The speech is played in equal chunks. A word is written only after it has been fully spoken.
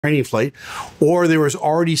training flight, or there was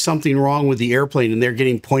already something wrong with the airplane and they're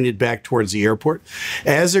getting pointed back towards the airport.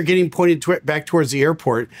 As they're getting pointed back towards the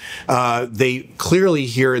airport, they clearly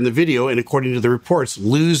here in the video, and according to the reports,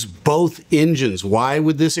 lose both engines. Why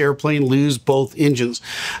would this airplane lose both engines?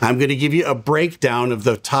 I'm going to give you a breakdown of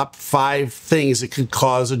the top 5 things that could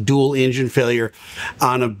cause a dual engine failure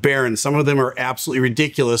on a Baron. Some of them are absolutely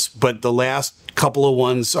ridiculous, but the last couple of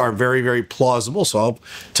ones are very, very plausible, so I'll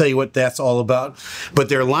tell you what that's all about. But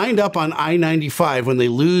they're lined up on I-95 when they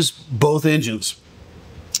lose both engines.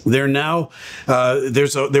 They're now,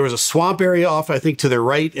 there was a swamp area off, I think, to their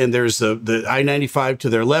right, and there's the I-95 to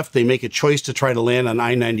their left. They make a choice to try to land on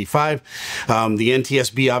I-95. The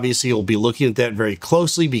NTSB obviously will be looking at that very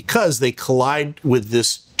closely because they collide with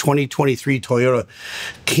this 2023 Toyota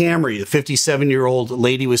Camry. The 57-year-old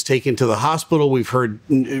lady was taken to the hospital. We've heard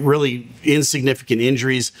really insignificant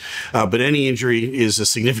injuries, but any injury is a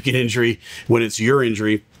significant injury when it's your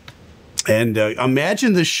injury. And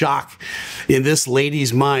imagine the shock in this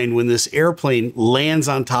lady's mind when this airplane lands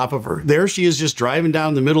on top of her. There she is, just driving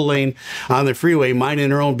down the middle lane on the freeway,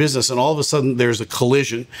 minding her own business, and all of a sudden there's a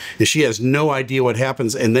collision, and she has no idea what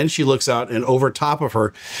happens. And then she looks out, and over top of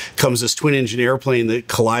her comes this twin-engine airplane that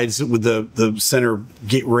collides with the center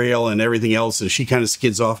rail and everything else, and she kind of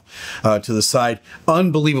skids off to the side.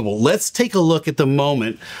 Unbelievable. Let's take a look at the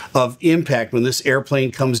moment of impact when this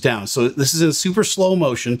airplane comes down. So this is in super slow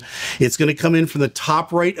motion. It's going to come in from the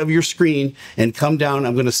top right of your screen and come down.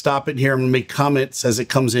 I'm going to stop it here. I'm going to make comments as it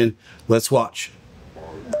comes in. Let's watch.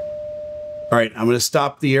 All right, I'm going to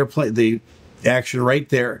stop the airplane, the action right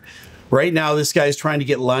there. Right now, this guy's trying to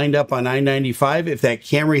get lined up on I-95. If that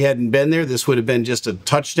Camry hadn't been there, this would have been just a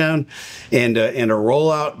touchdown and a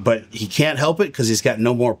rollout, but he can't help it because he's got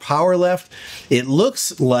no more power left. It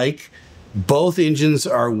looks like both engines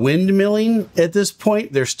are windmilling at this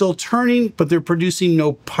point. They're still turning, but they're producing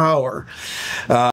no power.